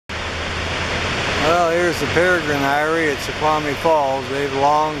Well, here's the peregrine eyrie at Snoqualmie Falls. They've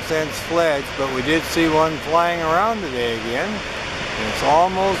long since fledged, but we did see one flying around today again. And it's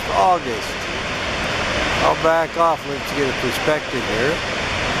almost August. I'll back off, let's get a perspective here.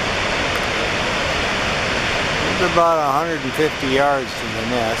 It's about 150 yards from the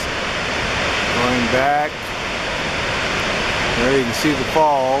nest. Going back, there you can see the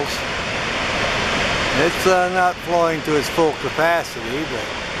falls. It's not flowing to its full capacity, but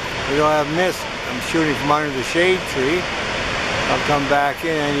we don't have mist. I'm shooting from under the shade tree. I'll come back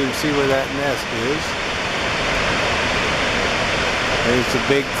in and you can see where that nest is. There's the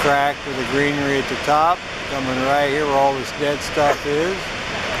big crack with the greenery at the top, coming right here where all this dead stuff is.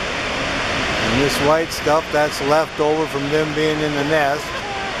 And this white stuff, that's left over from them being in the nest.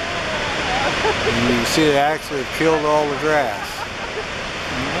 And you can see they actually have killed all the grass.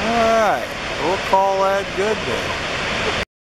 Alright, we'll call that good then.